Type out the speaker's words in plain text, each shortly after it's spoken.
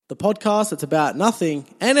the podcast that's about nothing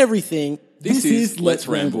and everything. This is Let's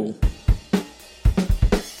Ramble.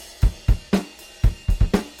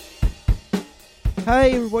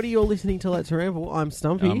 Hey everybody, you're listening to Let's Ramble. I'm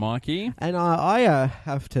Stumpy. Mikey. And I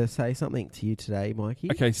have to say something to you today, Mikey.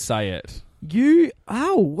 Okay, say it.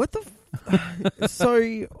 What the... So,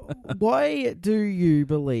 why do you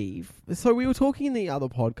believe... So, we were talking in the other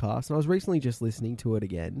podcast, and I was recently just listening to it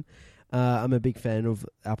again. I'm a big fan of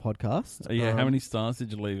our podcast. Yeah, how many stars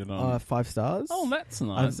did you leave it on? 5 stars. Oh, that's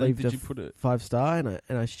nice. Did you put it... 5-star,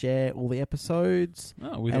 and I share all the episodes.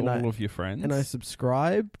 with all of your friends. And I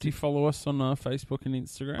subscribe. Do you follow us on Facebook and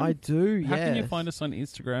Instagram? I do, How can you find us on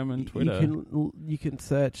Instagram and Twitter? You can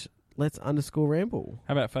search Let's_Ramble.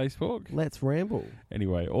 How about Facebook? Let's Ramble.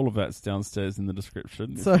 Anyway, all of that's downstairs in the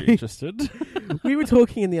description if So- you're interested. We were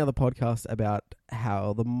talking in the other podcast about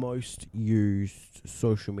how the most used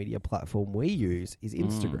social media platform we use is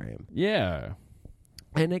Instagram. Yeah.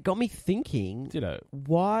 And it got me thinking, Did it?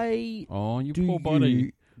 why Oh, you do poor buddy.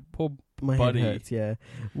 you... Poor My buddy. head hurts, yeah.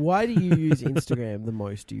 Why do you use Instagram the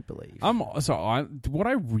most, do you believe? What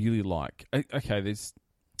I really like... Okay,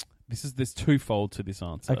 there's twofold to this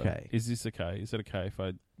answer. Okay. Is this okay? Is it okay if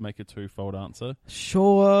I make a twofold answer?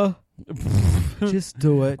 Sure. Just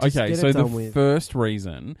do it. Just Okay, get so it the done with. first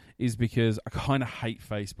reason is because I kind of hate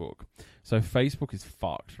Facebook. So Facebook is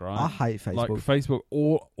fucked, right? I hate Facebook. Like Facebook,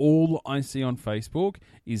 all I see on Facebook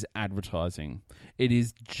is advertising. It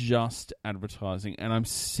is just advertising, and I'm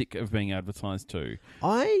sick of being advertised to.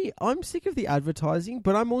 I'm sick of the advertising,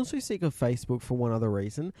 but I'm also sick of Facebook for one other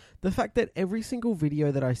reason. The fact that every single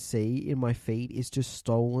video that I see in my feed is just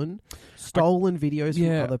stolen videos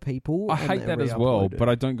from other people. I and hate they're that as well, re-uploaded. but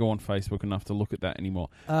I don't go on Facebook enough to look at that anymore.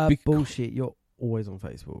 Bullshit. You're always on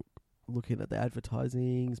Facebook. Looking at the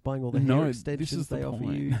advertisings, buying all the hair extensions this is they the offer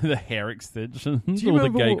point. you. The hair extensions, Do you all the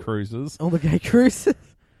remember gay what- cruises. All the gay cruises.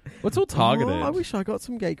 What's all targeted? Oh, I wish I got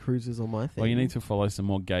some gay cruises on my thing. Well, you need to follow some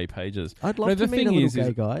more gay pages. I'd love to the meet thing a little is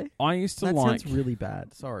gay guy. I used to That like. sounds really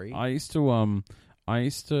bad. Sorry. I used to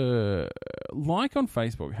like on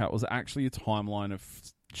Facebook how it was actually a timeline of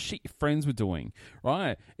shit your friends were doing,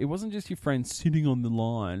 right? It wasn't just your friends sitting on the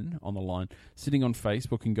line, sitting on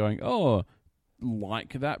Facebook and going, oh,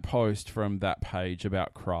 like that post from that page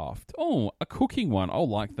about craft. Oh, a cooking one. I'll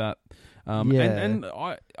like that. And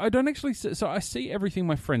I don't actually... So I see everything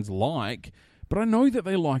my friends like, but I know that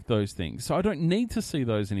they like those things, so I don't need to see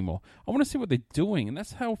those anymore. I want to see what they're doing, and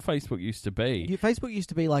that's how Facebook used to be. Facebook used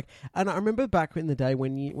to be like, and I remember back in the day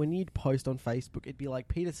when you'd post on Facebook, it'd be like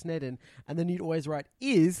Peter Snedden, and then you'd always write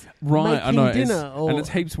Right, I making know. dinner, And it's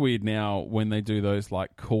heaps weird now when they do those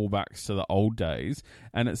like callbacks to the old days,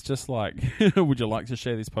 and it's just like, would you like to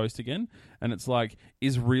share this post again? And it's like,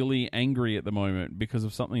 is really angry at the moment because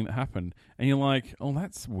of something that happened. And you're like, oh,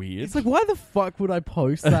 that's weird. It's like, why the fuck would I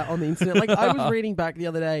post that on the internet? Like, I was reading back the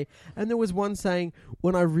other day, and there was one saying,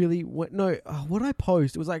 what I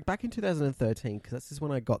post, it was like back in 2013, because that's just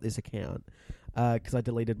when I got this account, because I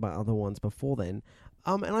deleted my other ones before then.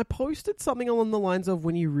 And I posted something along the lines of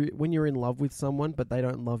when you're in love with someone, but they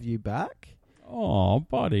don't love you back. Oh,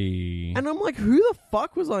 buddy. And I'm like, who the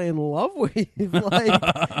fuck was I in love with?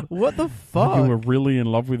 Like, what the fuck? You were really in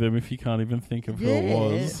love with him if you can't even think of who it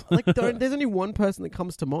was. Like, there's only one person that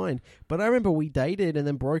comes to mind. But I remember we dated and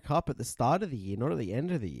then broke up at the start of the year, not at the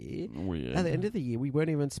end of the year. Weird. At the end of the year, we weren't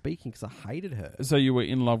even speaking because I hated her. So you were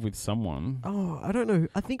in love with someone. Oh, I don't know.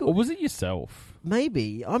 I think Or was it yourself?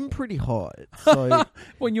 maybe. I'm pretty hot. So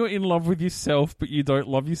When you're in love with yourself, but you don't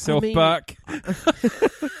love yourself I mean- back.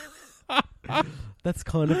 that's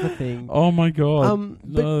kind of the thing. Oh my god!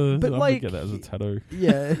 But I'm gonna like, get that as a tattoo.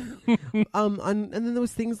 Yeah. And then there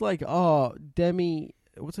was things like, Demi,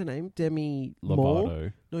 what's her name? Demi Moore.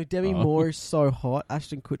 Lovato. No, Demi Oh. Moore is so hot.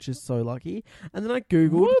 Ashton Kutcher's so lucky. And then I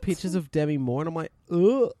googled What? pictures of Demi Moore, and I'm like,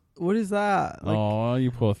 ugh, what is that? Like, Oh,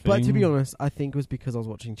 you poor thing. but to be honest, I think it was because I was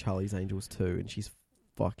watching Charlie's Angels too, and she's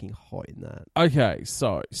fucking hot in that. Okay,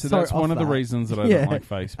 so that's off one of the that. reasons that I Yeah. don't like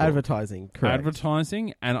Facebook. Advertising, correct.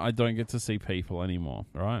 Advertising, and I don't get to see people anymore,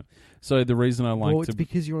 right? So the reason I like Well, to... it's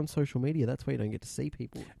because you're on social media. That's why you don't get to see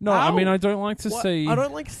people. No, Ow! I mean, I don't like to What? see... I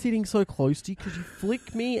don't like sitting so close to you because you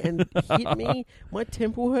flick me and hit me. My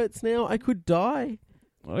temple hurts now. I could die.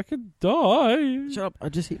 I could die. Shut up. I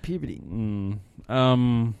just hit puberty.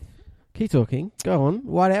 Keep talking. Go on.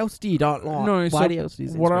 What else do you don't like? No, so what else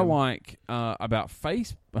is what I Instagram? like about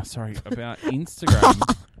about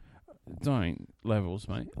Instagram... Don't levels,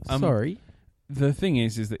 mate. Sorry. The thing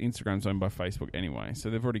is that Instagram's owned by Facebook anyway, so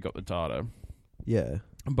they've already got the data. Yeah.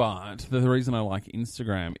 But the reason I like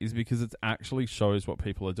Instagram is because it actually shows what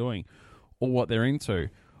people are doing or what they're into.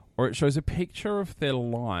 Or it shows a picture of their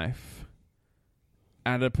life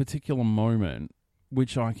at a particular moment,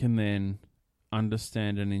 which I can then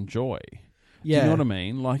understand and enjoy. Yeah. Do you know what I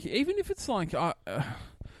mean? Like, even if it's like, I'm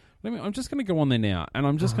just going to go on there now, and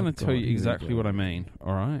I'm just going to tell you exactly what I mean.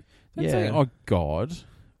 All right? Don't say, oh God.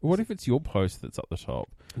 What if it's your post that's at the top?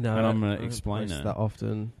 No, and I'm going to I explain post it. that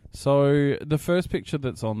often. So the first picture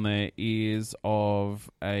that's on there is of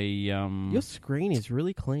a Your screen is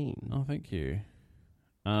really clean. Oh, thank you.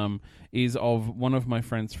 Is of one of my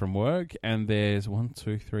friends from work, and there's 1,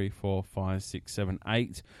 2, 3, 4, 5, 6, 7,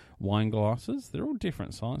 8 wine glasses. They're all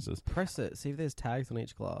different sizes. Press it. See if there's tags on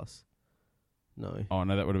each glass. No. Oh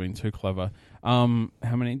no, that would have been too clever. How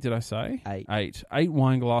many did I say? 8. 8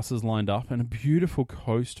 wine glasses lined up and a beautiful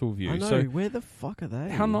coastal view. I know. So Where the fuck are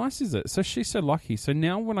they? how nice is it? So she's so lucky. So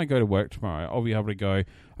now when I go to work tomorrow, I'll be able to go,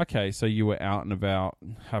 okay, so you were out and about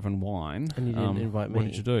having wine. And you didn't invite me. What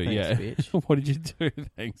did you do? Thanks, yeah. bitch. What did you do?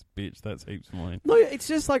 Thanks, bitch. That's heaps of mine. No, it's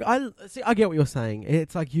just like I get what you're saying.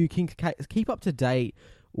 It's like you can keep up to date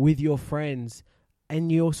with your friends, and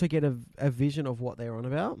you also get a vision of what they're on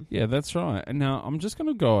about. Yeah, that's right. And now I'm just going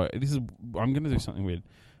to go. I'm going to do something weird,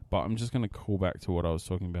 but I'm just going to call back to what I was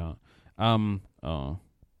talking about.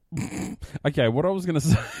 Okay, what I was going to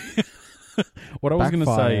say. What I was going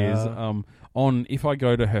to say is, if I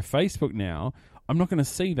go to her Facebook now, I'm not going to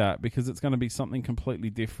see that because it's going to be something completely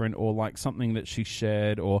different, or like something that she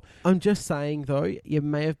shared. Or I'm just saying though, it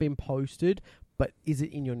may have been posted, but is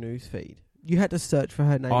it in your newsfeed? You had to search for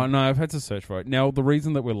her name. Oh, no, I've had to search for it. Now, the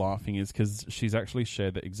reason that we're laughing is because she's actually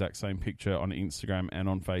shared the exact same picture on Instagram and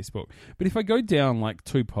on Facebook. But if I go down like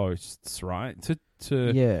 2 posts, right,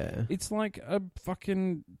 yeah, it's like a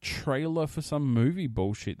fucking trailer for some movie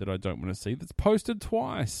bullshit that I don't want to see that's posted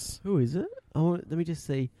twice. Who is it? Let me just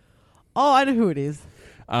see. Oh, I know who it is.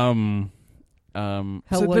 Hello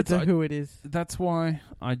to who it is. That's why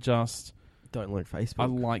I just don't like Facebook. I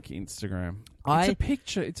like Instagram. It's a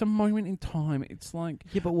picture. It's a moment in time. It's like...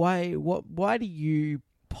 Yeah, but why do you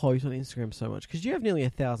post on Instagram so much? Because you have nearly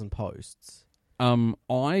 1,000 posts.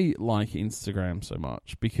 I like Instagram so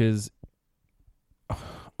much because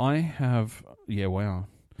I have... Yeah, wow.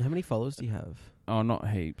 How many followers do you have? Oh, not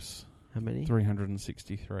heaps. How many?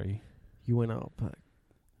 363. You went up.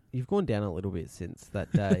 You've gone down a little bit since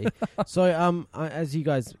that day. So, as you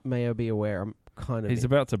guys may be aware, I'm kind of... He's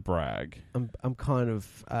about to brag. I'm kind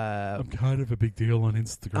of... I'm kind of a big deal on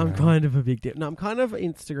Instagram. I'm kind of a big deal. No, I'm kind of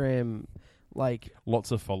Instagram, like...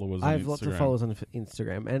 Lots of followers on Instagram. I have lots of followers on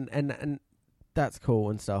Instagram, and that's cool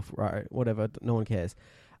and stuff, right? Whatever, no one cares.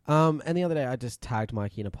 And the other day I just tagged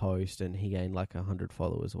Mikey in a post and he gained like 100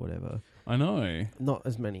 followers or whatever. I know. Not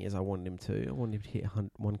as many as I wanted him to. I wanted him to hit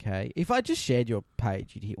 1K. If I just shared your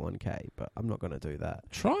page, you'd hit 1K, but I'm not going to do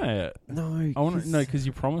that. Try it. No. Because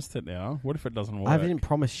you promised it now. What if it doesn't work? I didn't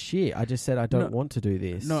promise shit. I just said I don't want to do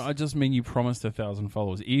this. No, I just mean you promised 1,000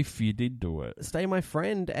 followers if you did do it. Stay my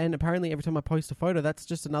friend, and apparently every time I post a photo, that's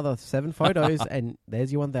just another 7 photos, and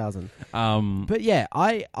there's your 1,000. But yeah,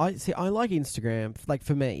 I see. I like Instagram. Like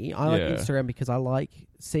for me, I like Instagram because I like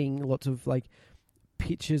seeing lots of like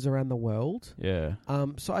pictures around the world. Yeah.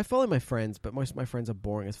 So I follow my friends, but most of my friends are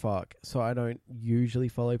boring as fuck. So I don't usually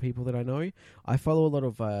follow people that I know. I follow a lot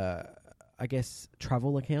of, I guess,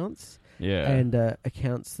 travel accounts. Yeah. And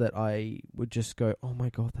accounts that I would just go, oh my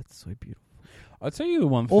God, that's so beautiful. I'll tell you the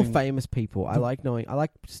one thing... Or famous people. I like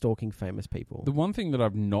stalking famous people. The one thing that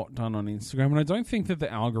I've not done on Instagram, and I don't think that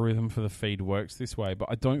the algorithm for the feed works this way, but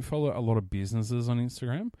I don't follow a lot of businesses on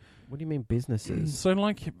Instagram. What do you mean businesses? So,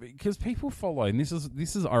 like, because people follow, and this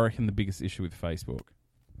is, I reckon, the biggest issue with Facebook.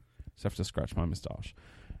 Just have to scratch my moustache.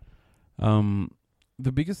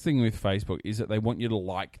 The biggest thing with Facebook is that they want you to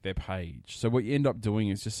like their page. So what you end up doing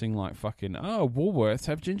is just seeing like fucking, Woolworths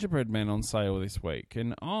have gingerbread men on sale this week.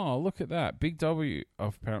 And, look at that. Big W.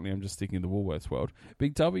 Apparently I'm just sticking in the Woolworths world.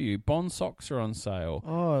 Big W. Bond socks are on sale.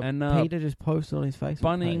 Oh, and Peter just posted on his Facebook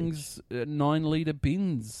Bunnings 9-litre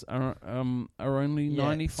bins are only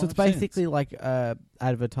 95 So it's basically like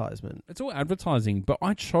advertisement. It's all advertising, but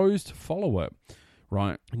I chose to follow it.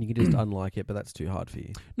 Right. And you can just unlike it, but that's too hard for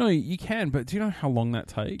you. No, you can, but do you know how long that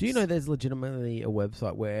takes? Do you know there's legitimately a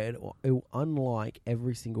website where it will unlike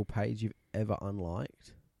every single page you've ever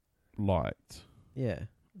unliked? Liked. Yeah.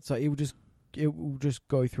 So it will just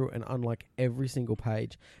go through and unlike every single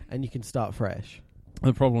page, and you can start fresh.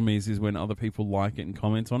 The problem is when other people like it and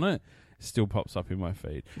comment on it, it still pops up in my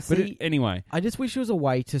feed. See, but anyway. I just wish there was a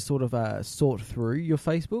way to sort of sort through your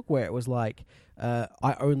Facebook where it was like,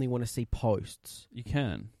 I only want to see posts. You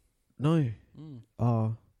can. No.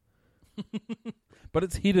 Oh. But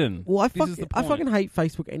it's hidden. Well, I fucking hate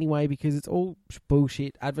Facebook anyway because it's all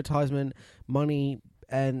bullshit, advertisement, money,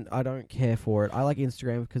 and I don't care for it. I like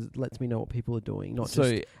Instagram because it lets me know what people are doing, not So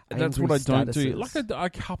just that's angry what I don't do. statuses.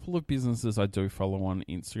 Like a couple of businesses I do follow on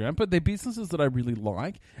Instagram, but they're businesses that I really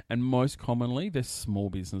like, and most commonly they're small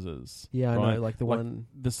businesses. Yeah, I right? know, like the one...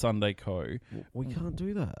 the Sunday Co. We can't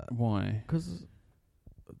do that. Why? Because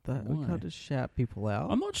we Why? can't just shout people out.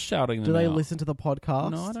 I'm not shouting Do them they out. listen to the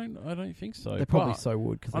podcast? No, I don't think so. They probably But so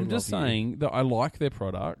would. Cause I'm they just love you. saying that I like their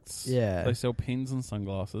products. Yeah. They sell pins and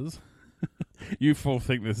sunglasses. You full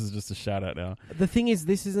think this is just a shout out now. The thing is,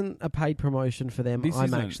 this isn't a paid promotion for them. This I'm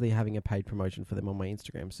isn't. actually having a paid promotion for them on my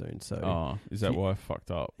Instagram soon. So Oh, is that why I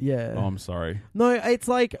fucked up? yeah. Oh, I'm sorry. No, it's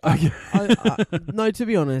like no. To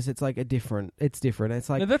be honest, it's like It's different. It's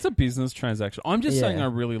like No, that's a business transaction. I'm just Yeah. saying I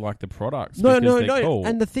really like the products. no. because they're cool.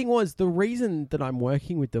 And the thing was, the reason that I'm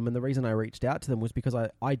working with them and the reason I reached out to them was because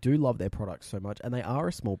I do love their products so much, and they are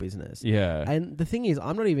a small business. yeah, And the thing is,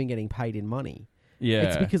 I'm not even getting paid in money. yeah,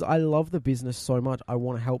 It's because I love the business so much. I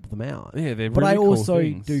want to help them out. yeah, they're But really I cool also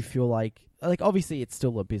things. do feel like obviously it's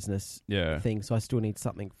still a business yeah. thing, so I still need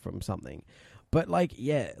something from something. But like,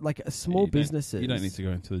 yeah, like a small businesses. You don't need to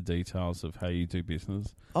go into the details of how you do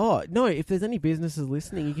business. Oh no! If there's any businesses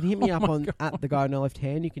listening, you can hit me up on at the guy on the left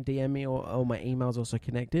hand. You can DM me, or my email's also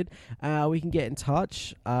connected. We can get in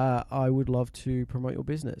touch. I would love to promote your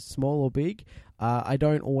business, small or big. I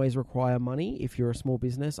don't always require money. If you're a small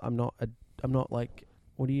business, I'm not like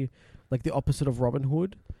like the opposite of Robin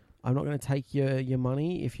Hood. I'm not going to take your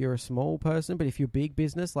money if you're a small person, but if you're a big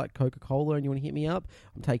business like Coca-Cola and you want to hit me up,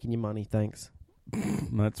 I'm taking your money. Thanks.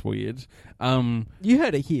 That's weird. You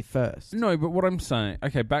heard it here first. No, but what I'm saying...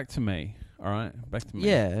 Okay, back to me. All right? Back to me.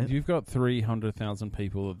 Yeah. You've got 300,000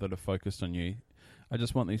 people that are focused on you. I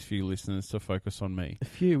just want these few listeners to focus on me. A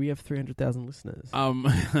few. We have 300,000 listeners.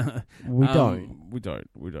 We don't.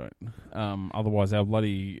 We don't. Otherwise,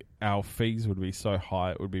 our fees would be so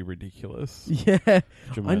high, it would be ridiculous. Yeah, Could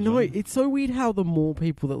you I know. imagine? It's so weird how the more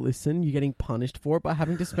people that listen, you're getting punished for it by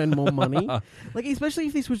having to spend more money. Like, especially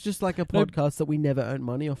if this was just like a No. podcast that we never earned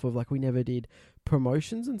money off of, like we never did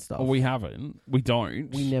promotions and stuff. Well, we haven't. We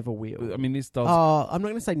don't. We never will. I mean, this does... I'm not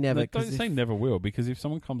going to say never. No, don't 'cause say if- never will, because if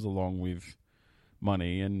someone comes along with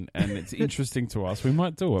money and it's interesting to us, we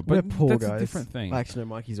might do it. We're But poor that's guys. a different thing. Actually, no,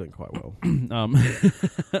 Mikey's doing quite well.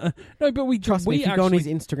 No, but we Trust we me, if you go on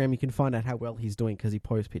actually, his Instagram, you can find out how well he's doing because he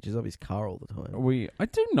posts pictures of his car all the time. I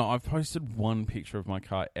do not. I've posted one picture of my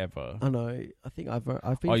car ever. I know. I think I've been.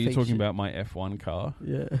 Are you talking featured- about my F1 car?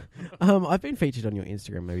 Yeah. I've been featured on your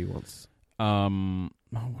Instagram maybe once.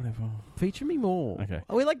 Whatever. Feature me more. Okay.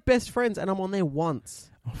 We're like best friends, and I'm on there once.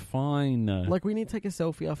 Oh, fine. Like, we need to take a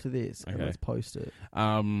selfie after this, and Okay. let's post it.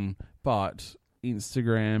 But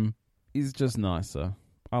Instagram is just nicer.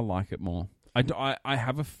 I like it more. I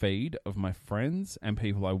have a feed of my friends and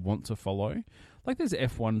people I want to follow. Like, there's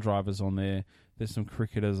F1 drivers on there. There's some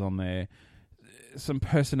cricketers on there. Some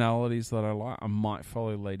personalities that I like. I might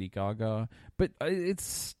follow Lady Gaga. But it's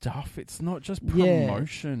stuff. It's not just Yeah.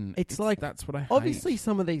 promotion. It's like- That's what I hate. Obviously,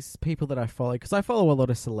 some of these people that I follow, because I follow a lot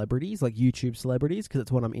of celebrities, like YouTube celebrities, because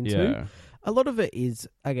it's what I'm into. Yeah. A lot of it is,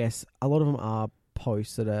 I guess, a lot of them are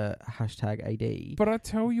posts that are hashtag AD. But I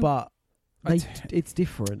tell you, But I it's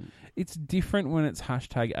different. it's different when it's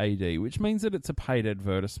hashtag AD, which means that it's a paid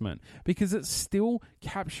advertisement because it's still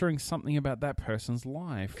capturing something about that person's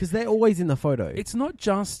life. Because they're always in the photo. It's not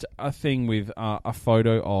just a thing with a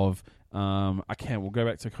photo of a can. We'll go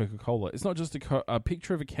back to Coca-Cola. It's not just a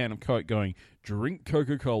picture of a can of Coke going, drink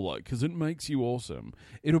Coca-Cola because it makes you awesome.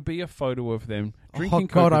 It'll be a photo of them drinking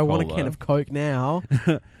God, Coca-Cola. I want a can of Coke now.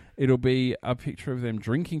 It'll be a picture of them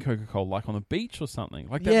drinking Coca-Cola, like on the beach or something.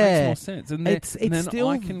 Like, that Yeah. makes more sense. And, It's then still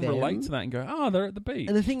I can relate them. to that and go, oh, they're at the beach.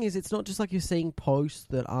 And the thing is, it's not just like you're seeing posts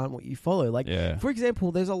that aren't what you follow. Like, Yeah. for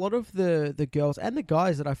example, there's a lot of the girls and the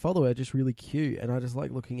guys that I follow are just really cute, and I just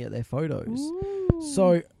like looking at their photos.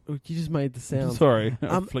 So you just made the sound. Sorry,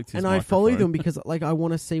 I flicked his and I follow microphone. them because like I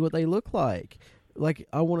want to see what they look like. Like,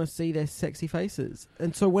 I want to see their sexy faces.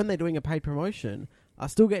 And so when they're doing a paid promotion, I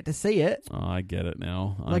still get to see it. Oh, I get it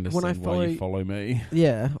now. I Like, when I understand why you follow me.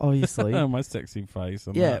 Yeah, obviously. My sexy face.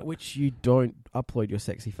 And Yeah, that. which you don't upload your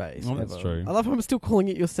sexy face. Oh, that's ever. true. I love how I'm still calling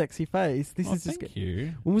it your sexy face. This Oh, is just. thank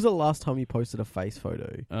you. When was the last time you posted a face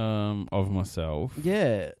photo? Of myself.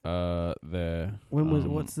 Yeah. There. When was-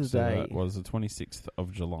 what's the so date? That was the 26th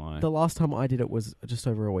of July. The last time I did it was just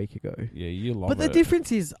over a week ago. Yeah, you love But the it.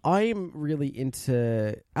 difference is, I am really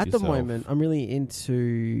into, at the Yourself. moment, I'm really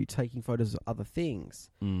into taking photos of other things.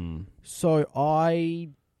 Mm. So I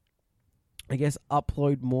guess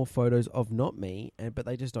upload more photos of not me, but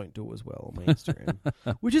they just don't do it as well on my Instagram,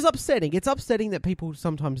 which is upsetting. It's upsetting that people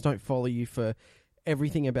sometimes don't follow you for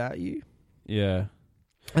everything about you. Yeah.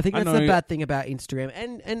 I think I that's the know- bad thing about Instagram.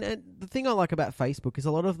 And the thing I like about Facebook is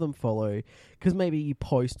a lot of them follow, because maybe you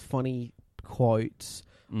post funny quotes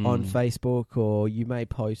on Facebook, or you may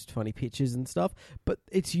post funny pictures and stuff, but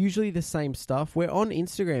it's usually the same stuff. Where on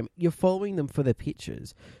Instagram, you're following them for their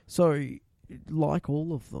pictures. So, like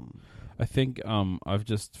all of them. I think I've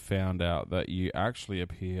just found out that you actually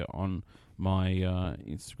appear on my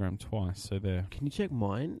Instagram twice. So there. Can you check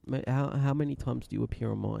mine? How many times do you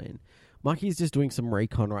appear on mine? Mikey's just doing some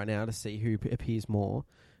recon right now to see who appears more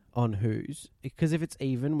on whose. Because if it's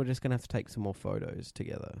even, we're just going to have to take some more photos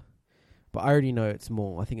together. But I already know it's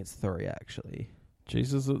more. I think it's 3, actually.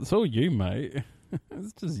 Jesus, it's all you, mate.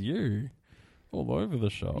 It's just you. All over the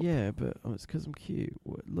shop. Yeah, but it's because I'm cute.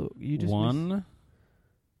 Look, you just... One.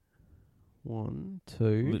 1,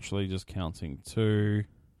 2... Literally just counting 2.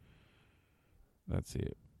 That's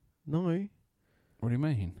it. No. What do you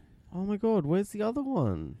mean? Oh my god, where's the other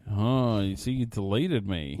one? Oh, you see, you deleted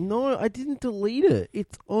me. No, I didn't delete it.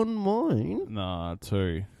 It's on mine. Nah,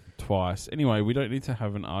 2. Twice. Anyway, we don't need to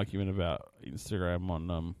have an argument about Instagram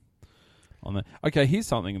on that. Okay, here's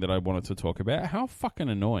something that I wanted to talk about. How fucking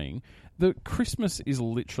annoying. The Christmas is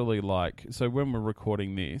literally like, so when we're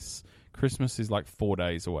recording this, Christmas is like 4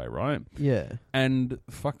 days away, right? Yeah. And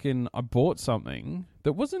fucking, I bought something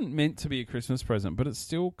that wasn't meant to be a Christmas present, but it's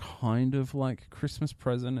still kind of like a Christmas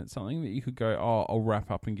present. It's something that you could go, oh, I'll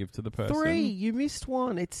wrap up and give to the person. 3, you missed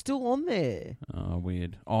one. It's still on there. Oh,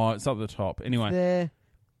 weird. Oh, it's up the top. Anyway. There,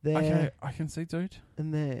 Okay, I can see, dude.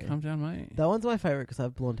 and there. Calm down, mate. That one's my favourite because I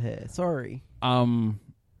have blonde hair. Sorry.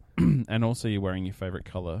 And also you're wearing your favourite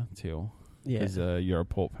colour, teal. Yeah. Because you're a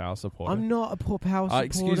Port Power supporter. I'm not a poor power supporter.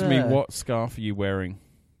 Excuse me, what scarf are you wearing?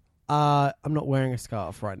 I'm not wearing a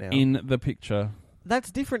scarf right now. In the picture.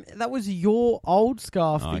 That's different. That was your old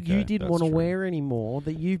scarf that you Okay, didn't that's want to true. wear anymore,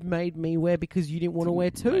 that you've made me wear because you didn't want to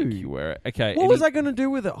wear too. Make you wear it. Okay. What was I going to do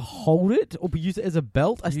with it? Hold it or use it as a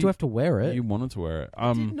belt? I still have to wear it. You wanted to wear it.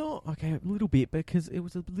 I did not. Okay, a little bit, because it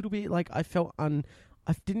was a little bit like I felt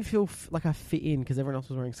I didn't feel like I fit in because everyone else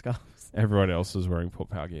was wearing scarves. Everyone else is wearing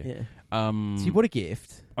Port Power gear. Yeah. So you bought a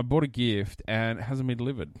gift. I bought a gift and it hasn't been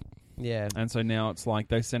delivered. Yeah. And so now it's like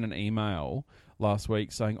they sent an email last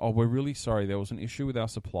week saying, oh, we're really sorry, there was an issue with our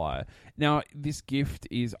supplier. Now, this gift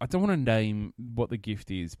is, I don't want to name what the gift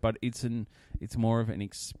is, but it's more of an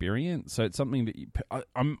experience. So it's something that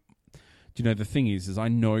do you know, the thing is I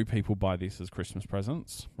know people buy this as Christmas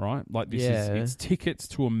presents, right? Like this it's tickets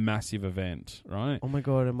to a massive event, right? Oh my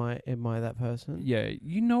god, am I that person? Yeah,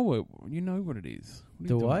 you know it. You know what it is. What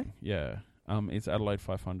are you Do I? doing? Yeah. It's Adelaide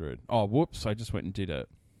 500. Oh, whoops! I just went and did it.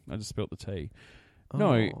 I just spilt the tea.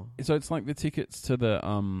 No, Oh. so it's like the tickets to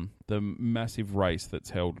the massive race that's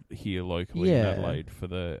held here locally in Yeah. Adelaide for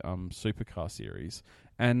the supercar series,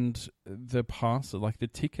 and the pass, like the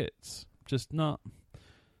tickets, just not.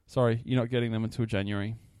 Sorry, you're not getting them until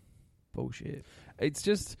January. Bullshit. It's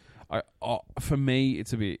just, for me,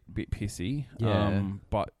 it's a bit pissy. Yeah.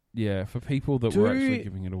 But yeah, for people that were actually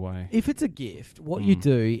giving it away. If it's a gift, what you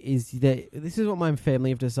do is that this is what my family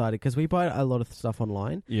have decided, because we buy a lot of stuff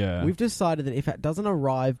online. Yeah. We've decided that if it doesn't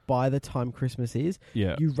arrive by the time Christmas is,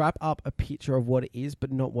 Yeah. you wrap up a picture of what it is,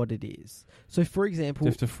 but not what it is. So, for example, Do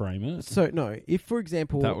you have to frame it? so no, if for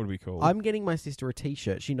example, That would be cool. I'm getting my sister a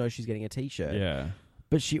T-shirt, she knows she's getting a T-shirt. Yeah.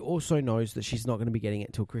 But she also knows that she's not going to be getting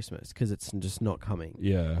it till Christmas because it's just not coming.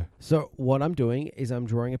 Yeah. So what I'm doing is I'm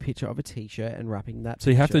drawing a picture of a T-shirt and wrapping that. So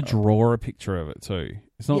you have to picture up. draw a picture of it too.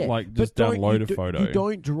 It's not Yeah, like but just download a photo. You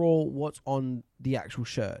don't draw what's on the actual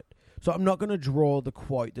shirt. So I'm not going to draw the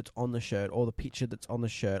quote that's on the shirt or the picture that's on the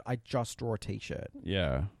shirt. I just draw a T-shirt.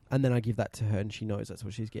 Yeah. And then I give that to her and she knows that's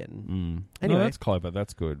what she's getting. Anyway, Anyway. that's clever.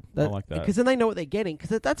 That's good. I like that. Because then they know what they're getting.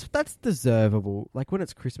 Because that's deservable. Like when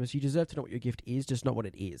it's Christmas, you deserve to know what your gift is, just not what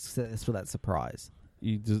it is. So that's for that surprise.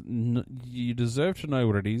 You deserve to know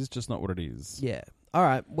what it is, just not what it is. Yeah. All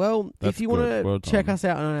right. Well, That's if you want good. to Well check done. us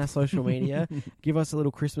out on our social media, give us a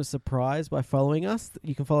little Christmas surprise by following us.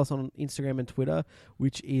 You can follow us on Instagram and Twitter,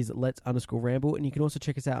 which is Let's_Ramble. And you can also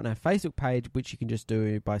check us out on our Facebook page, which you can just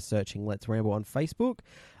do by searching Let's Ramble on Facebook.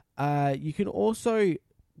 You can also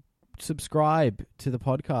subscribe to the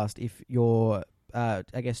podcast if your,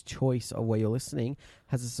 choice of where you're listening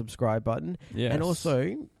has a subscribe button. Yes. And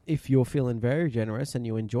also, if you're feeling very generous and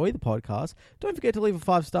you enjoy the podcast, don't forget to leave a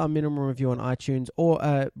 5-star minimum review on iTunes or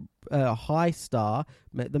a high star,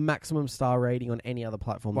 the maximum star rating on any other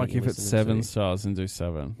platform. Like that you if it's listen 7 to. stars, and do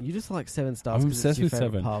 7. You just like 7 stars. I'm 'cause obsessed it's your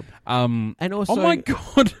with favorite 7. Pub. And also, Oh my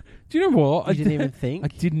god! Do you know what? You didn't even think? I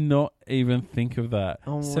did not even think of that.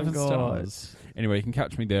 Oh my 7 God. stars. Anyway, you can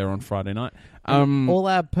catch me there on Friday night. All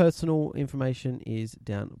our personal information is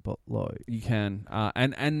down below. You can.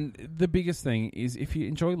 And the biggest thing is if you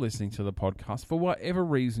enjoy listening to the podcast, for whatever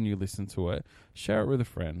reason you listen to it, share it with a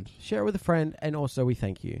friend. Share it with a friend, and also we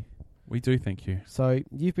thank you. We do thank you. So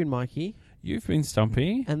you've been Mikey. You've been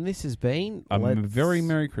Stumpy. And this has been... A very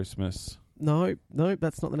Merry Christmas. No,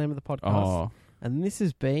 that's not the name of the podcast. Oh. And this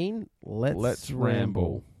has been Let's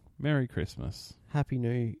Ramble. Merry Christmas. Happy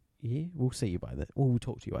New Year. We'll see you by then. We'll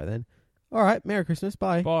talk to you by then. All right. Merry Christmas.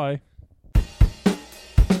 Bye. Bye.